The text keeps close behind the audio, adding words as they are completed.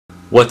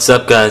What's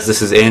up guys,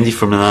 this is Andy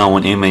from the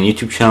 901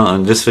 YouTube channel,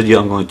 and in this video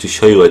I'm going to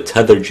show you a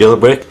Tethered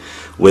jailbreak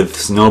with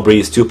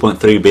Snowbreeze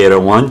 2.3 Beta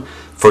 1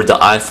 for the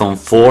iPhone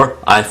 4,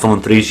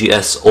 iPhone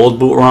 3GS old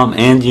boot ROM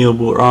and new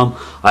boot ROM,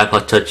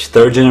 iPod Touch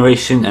 3rd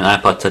generation and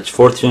iPod Touch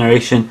 4th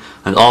generation,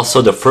 and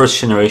also the 1st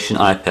generation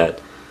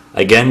iPad.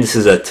 Again, this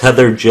is a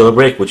Tethered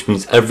jailbreak, which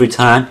means every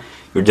time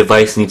your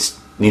device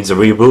needs a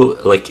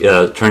reboot, like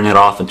turn it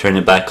off and turn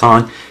it back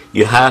on,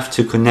 you have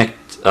to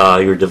connect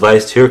your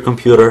device to your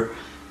computer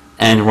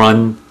and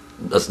run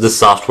the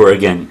software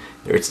again.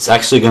 It's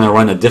actually going to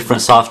run a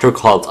different software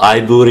called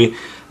iBooty,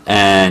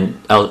 and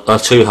I'll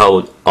show you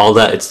how all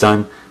that it's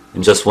done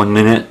in just 1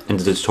 minute in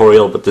the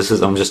tutorial, but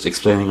I'm just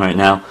explaining right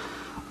now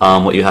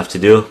what you have to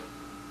do.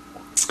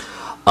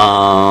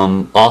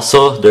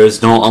 Also, there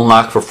is no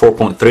unlock for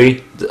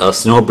 4.3.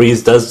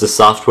 Snowbreeze does the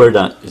software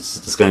that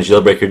it's going to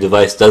jailbreak your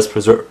device, does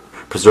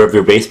preserve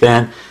your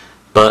baseband,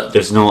 but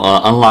there's no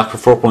unlock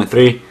for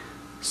 4.3,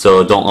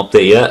 so don't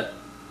update yet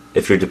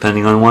if you're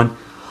depending on one.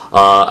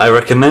 I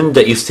recommend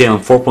that you stay on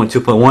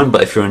 4.2.1,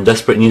 but if you're in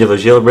desperate need of a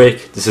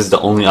jailbreak, this is the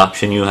only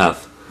option you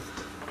have.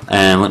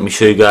 And let me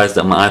show you guys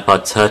that my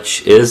iPod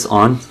Touch is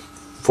on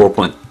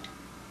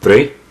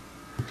 4.3.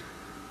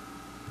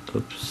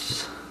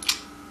 Oops.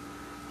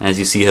 As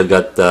you see, I've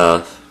got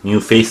the new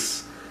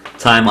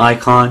FaceTime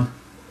icon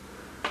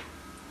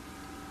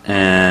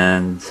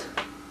and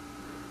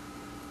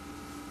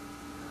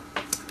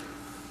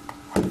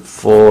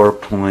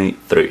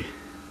 4.3.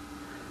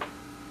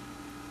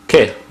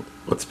 Okay,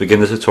 let's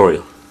begin the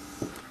tutorial.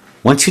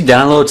 Once you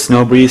download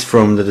Snowbreeze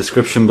from the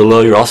description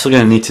below, you're also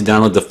going to need to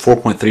download the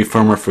 4.3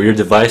 firmware for your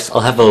device. I'll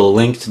have a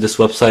link to this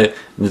website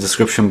in the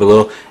description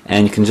below,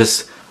 and you can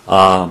just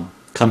come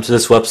to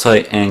this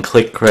website and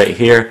click right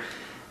here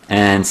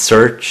and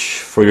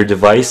search for your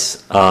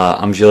device.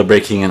 I'm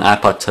jailbreaking an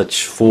iPod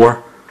Touch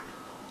 4.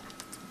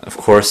 Of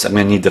course, I'm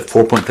going to need the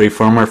 4.3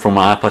 firmware for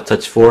my iPod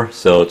Touch 4,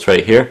 so it's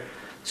right here.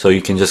 So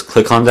you can just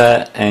click on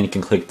that and you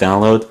can click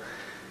download.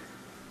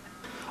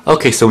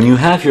 Okay, so when you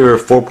have your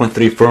 4.3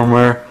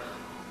 firmware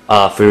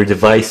for your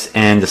device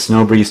and the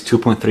Snowbreeze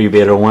 2.3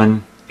 Beta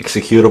 1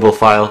 executable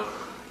file,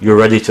 you're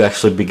ready to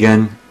actually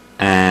begin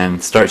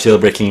and start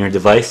jailbreaking your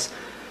device.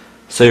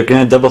 So you're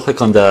going to double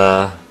click on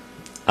the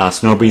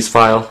Snowbreeze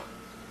file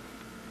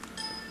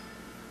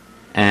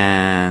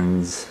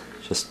and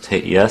just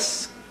hit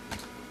yes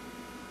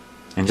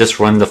and just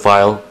run the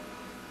file.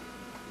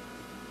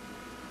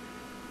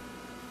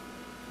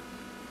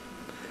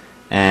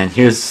 And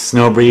here's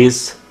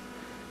Snowbreeze.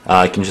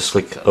 I can just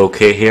click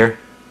OK here,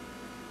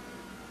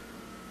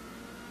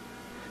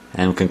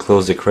 and we can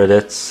close the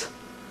credits.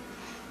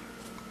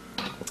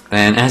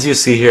 And as you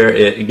see here,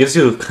 it gives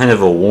you kind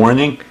of a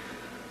warning.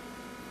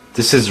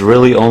 This is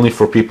really only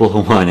for people who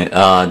want it.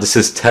 This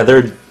is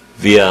tethered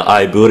via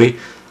iBooty.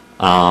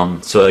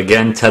 So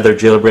again, tethered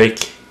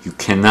jailbreak. You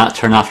cannot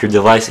turn off your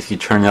device. If you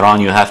turn it on,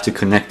 you have to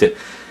connect it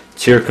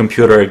to your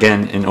computer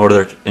again in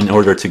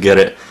order to get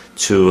it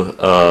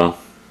to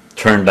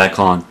turn back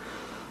on.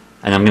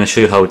 And I'm going to show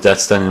you how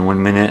that's done in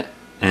 1 minute,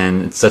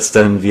 and that's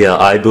done via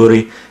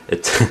iBooty.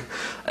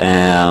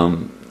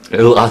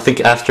 I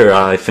think after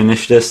I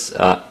finish this,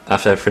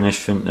 after I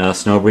finish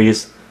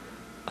Snowbreeze,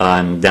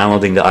 I'm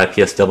downloading the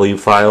IPSW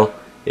file.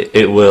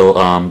 It will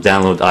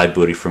download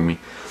iBooty for me.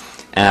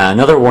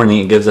 Another warning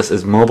it gives us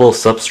is mobile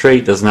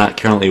Substrate does not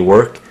currently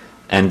work,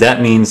 and that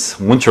means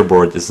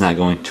winterboard is not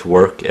going to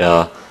work,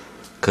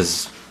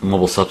 because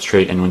mobile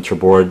Substrate and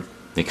winterboard,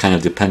 they kind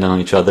of depend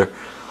on each other.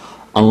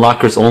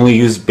 Unlockers only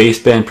use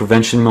baseband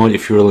prevention mode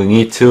if you really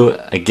need to.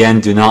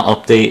 Again, do not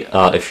update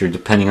if you're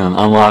depending on an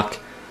unlock.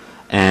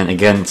 And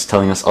again, it's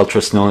telling us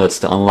Ultra Snow, that's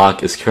the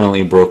unlock, is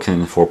currently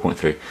broken in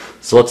 4.3.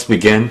 So let's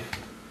begin.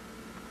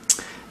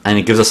 And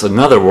it gives us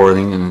another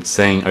warning, and it's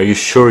saying, are you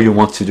sure you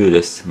want to do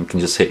this? And we can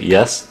just hit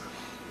yes.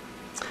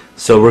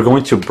 So we're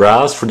going to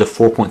browse for the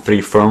 4.3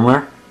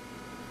 firmware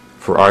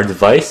for our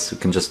device. We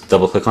can just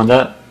double click on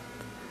that,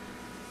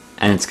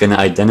 and it's going to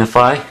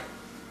identify.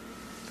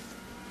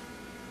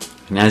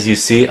 And as you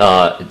see,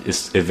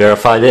 it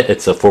verified it.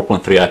 It's a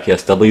 4.3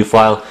 IPSW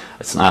file.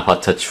 It's an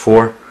iPod Touch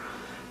 4,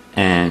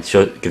 and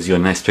it gives you a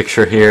nice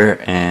picture here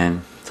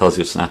and tells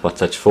you it's an iPod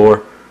Touch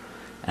 4.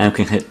 And we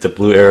can hit the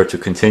blue arrow to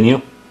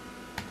continue.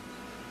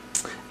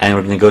 And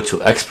we're going to go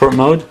to export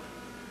mode.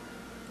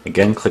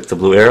 Again, click the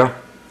blue arrow,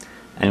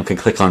 and we can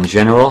click on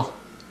General,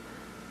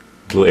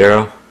 blue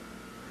arrow,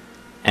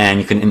 and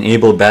you can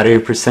enable battery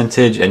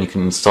percentage, and you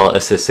can install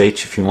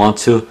SSH if you want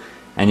to.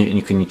 And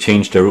you can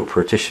change the root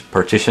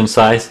partition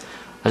size.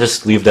 I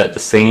just leave that the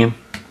same.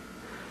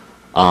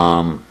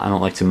 I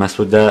don't like to mess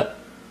with that.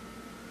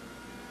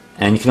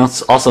 And you can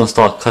also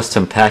install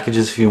custom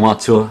packages if you want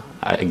to.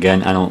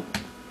 Again, I don't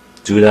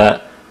do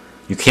that.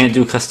 You can't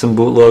do custom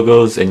boot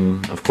logos,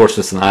 and of course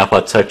it's an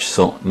iPod Touch,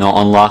 so no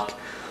unlock.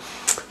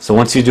 So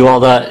once you do all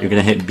that, you're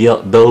going to hit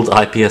build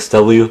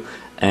IPSW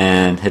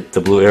and hit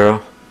the blue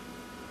arrow.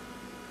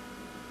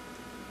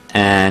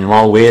 And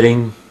while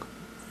waiting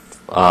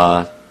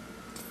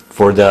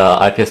for the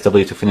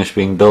IPSW to finish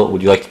being built,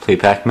 would you like to play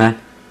Pac-Man?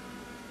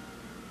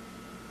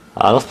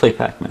 Let's play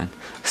Pac-Man.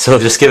 So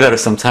just give it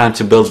some time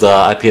to build the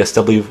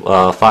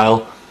IPSW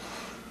file.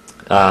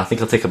 I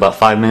think it'll take about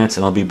 5 minutes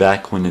and I'll be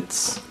back when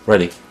it's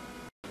ready.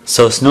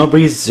 So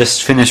Snowbreeze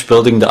just finished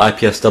building the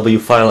IPSW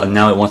file, and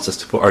now it wants us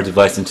to put our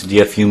device into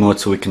DFU mode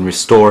so we can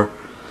restore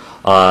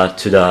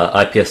to the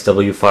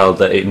IPSW file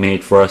that it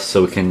made for us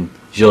so we can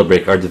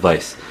jailbreak our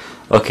device.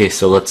 Okay,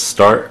 so let's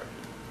start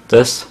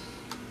this.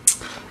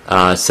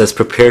 It says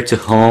prepare to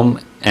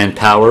home and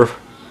power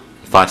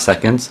 5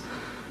 seconds.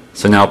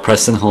 So now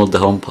press and hold the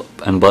home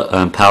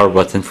and power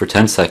button for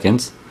 10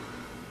 seconds.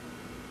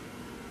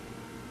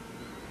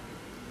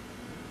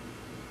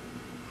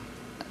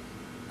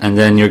 And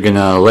then you're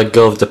gonna let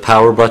go of the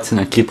power button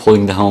and keep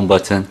holding the home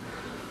button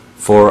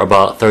for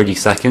about 30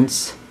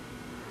 seconds.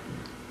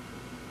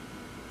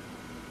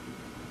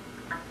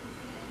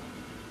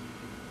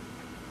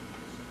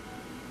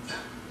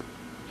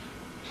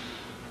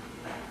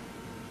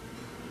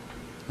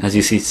 As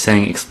you see, it's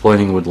saying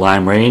exploiting with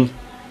Lime Rain.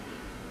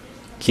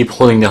 Keep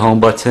holding the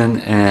home button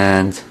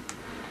and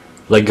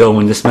let go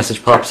when this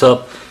message pops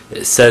up.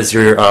 It says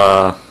your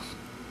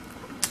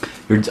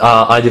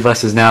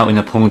iDevice is now in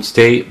a pwned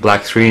state,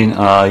 black screen.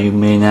 You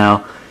may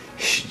now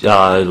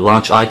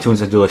launch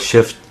iTunes and do a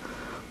shift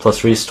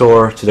plus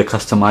restore to the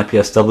custom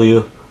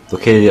IPSW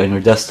located on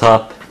your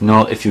desktop.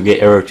 Note if you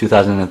get error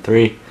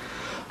 2003.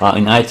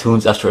 In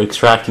iTunes, after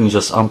extracting,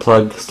 just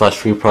unplug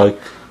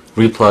 /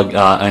 replug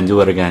and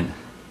do it again.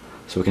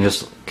 So we can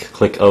just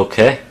click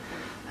OK,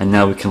 and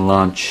now we can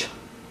launch.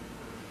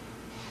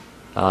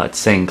 It's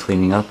saying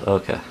cleaning up.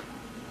 Okay.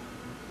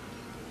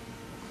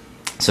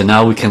 So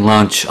now we can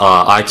launch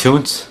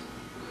iTunes.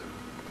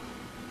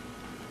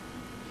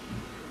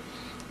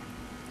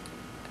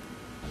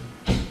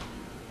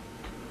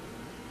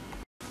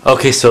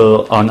 Okay,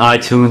 so on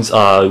iTunes,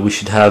 we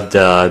should have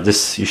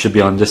this. You should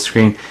be on this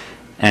screen,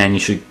 and you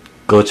should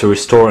go to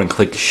Restore and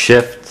click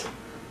Shift.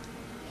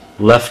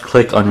 Left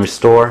click on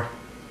Restore,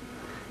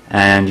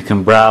 and you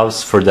can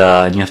browse for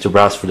the. And you have to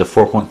browse for the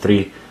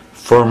 4.3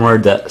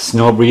 firmware that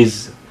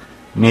Snowbreeze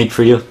made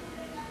for you.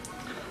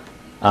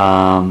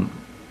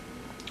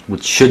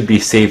 Which should be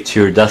saved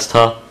to your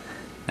desktop,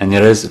 and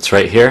it is. It's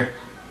right here.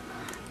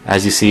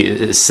 As you see,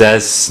 it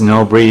says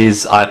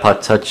Snowbreeze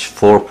iPod Touch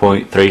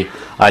 4.3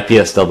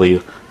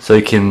 IPSW. So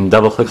you can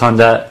double click on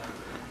that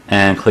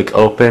and click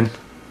open,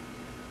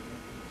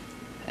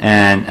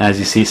 and as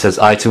you see, it says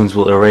iTunes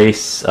will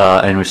erase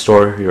and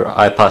restore your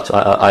iPod to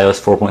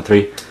iOS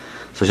 4.3.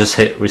 So just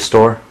hit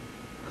restore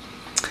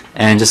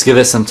and just give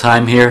it some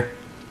time here,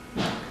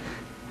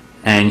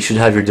 and you should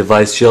have your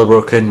device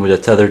jailbroken with a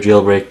Tethered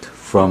jailbreak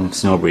from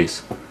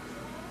Snowbreeze.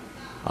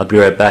 I'll be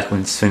right back when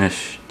it's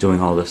finished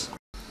doing all this.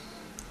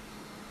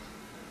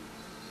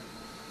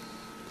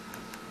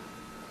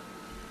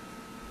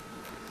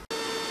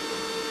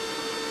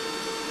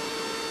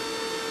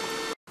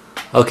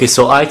 Okay,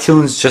 so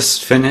iTunes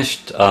just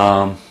finished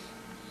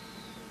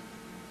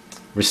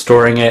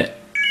restoring it,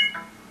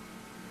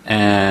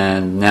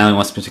 and now it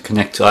wants me to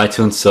connect to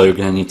iTunes, so you're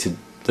going to need to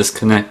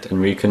disconnect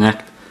and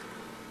reconnect.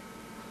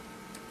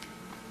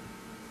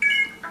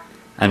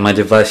 And my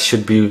device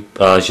should be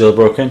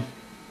jailbroken.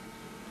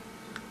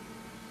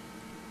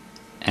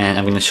 And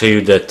I'm going to show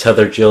you the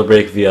Tethered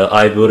jailbreak via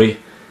iBooty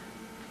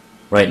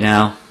right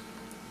now,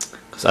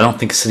 because I don't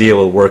think Cydia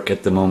will work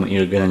at the moment.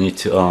 You're going to need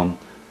to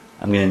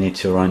I'm going to need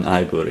to run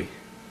iBooty.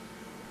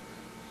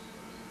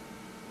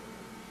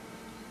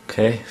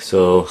 Okay,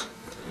 so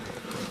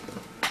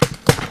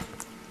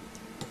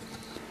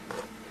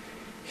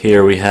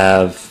here we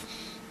have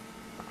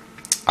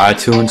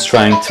iTunes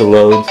trying to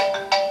load.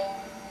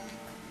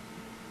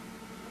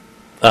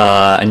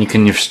 And you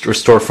can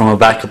restore from a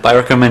backup. I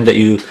recommend that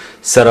you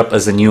set up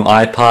as a new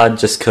iPod,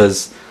 just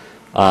because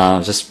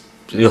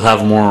you'll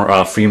have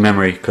more free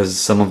memory, because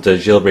some of the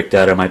jailbreak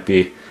data might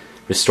be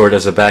restored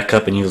as a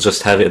backup, and you'll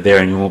just have it there,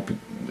 and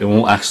it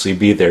won't actually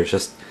be there.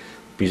 Just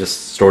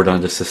stored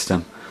on the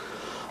system.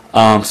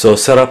 So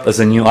set up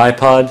as a new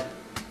iPod.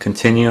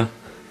 Continue,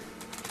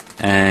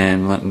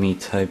 and let me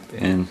type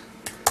in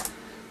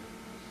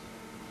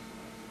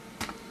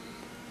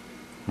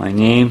my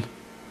name.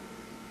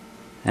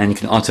 And you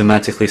can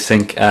automatically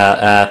sync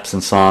apps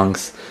and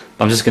songs.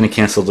 I'm just going to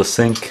cancel the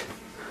sync.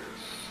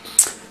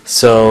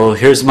 So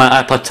here's my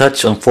iPod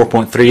Touch on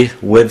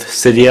 4.3 with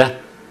Cydia.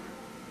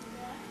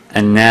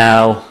 And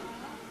now,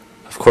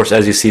 of course,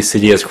 as you see,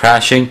 Cydia is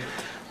crashing.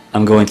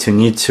 I'm going to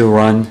need to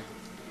run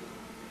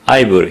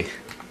iBooty.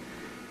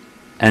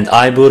 And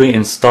iBooty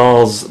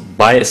installs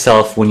by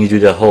itself when you do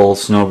the whole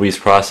Snowbreeze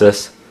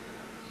process.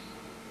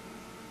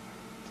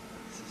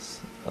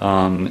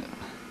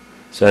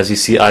 So as you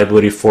see,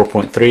 iBooty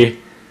 4.3,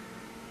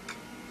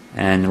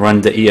 and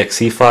run the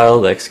exe file,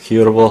 the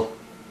executable.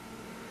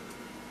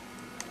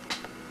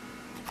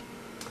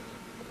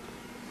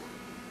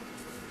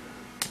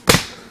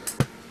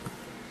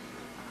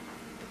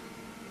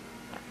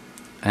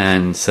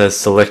 And it says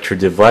select your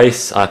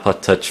device,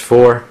 iPod Touch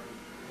 4,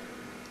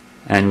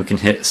 and we can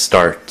hit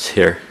start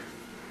here.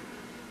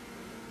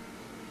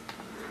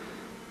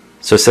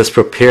 So it says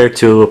prepare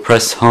to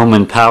press home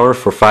and power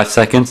for 5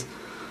 seconds.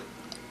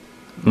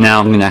 Now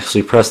I'm going to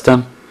actually press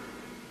them.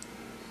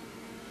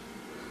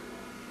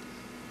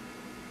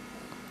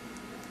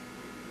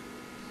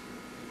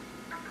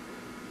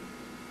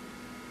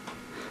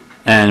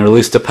 And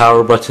release the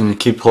power button and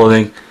keep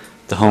holding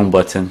the home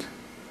button.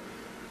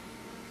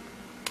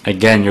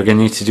 Again, you're going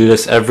to need to do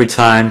this every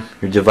time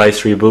your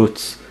device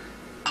reboots.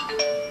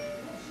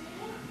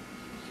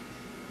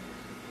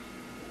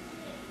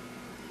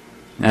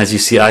 As you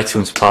see,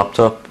 iTunes popped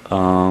up.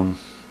 And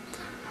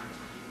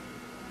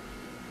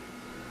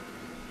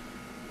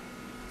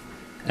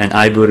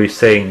iBooty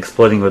saying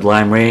exploding with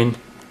lime rain.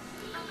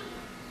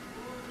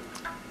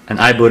 And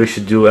iBooty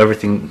should do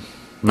everything,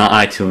 not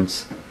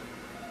iTunes.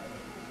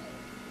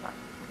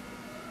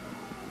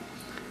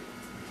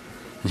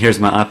 And here's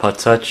my iPod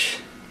Touch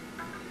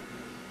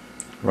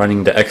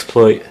running the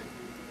exploit.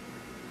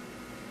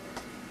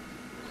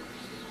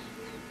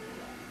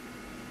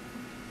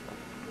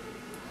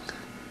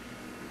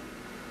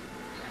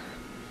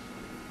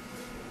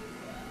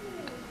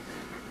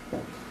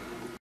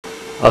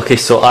 Okay,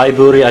 so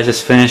iBooty, I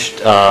just finished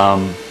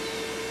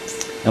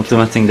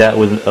implementing that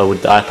with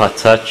the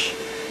iPod Touch,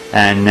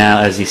 and now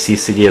as you see,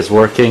 Cydia is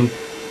working.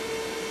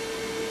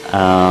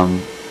 I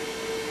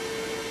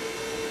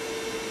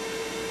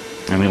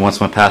mean, what's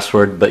my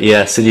password? But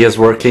yeah, Cydia is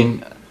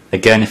working.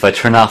 Again, if I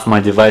turn off my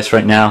device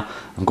right now,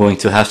 I'm going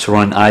to have to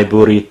run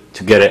iBooty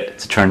to get it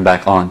to turn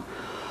back on.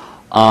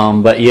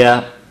 But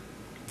yeah,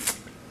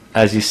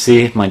 as you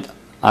see, my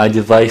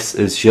iDevice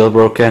is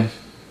jailbroken.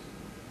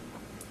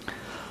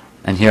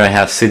 And here I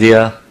have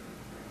Cydia,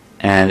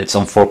 and it's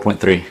on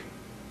 4.3.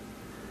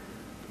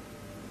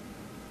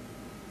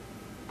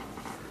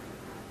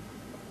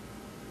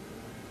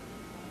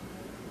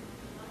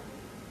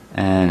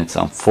 And it's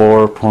on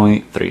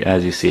 4.3,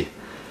 as you see.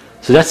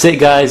 So that's it,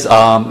 guys.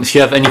 If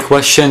you have any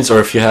questions, or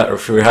if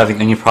you're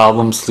having any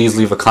problems, please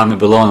leave a comment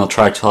below and I'll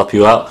try to help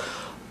you out.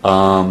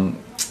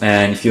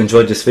 And if you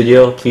enjoyed this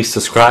video, please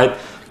subscribe,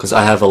 because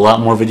I have a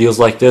lot more videos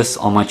like this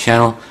on my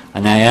channel.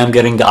 And I am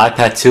getting the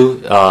iPad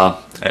 2.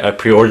 I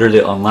pre-ordered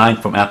it online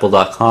from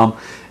apple.com.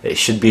 It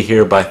should be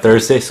here by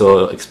Thursday,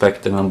 so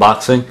expect an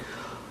unboxing.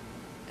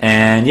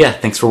 And yeah,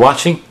 thanks for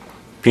watching.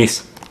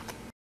 Peace.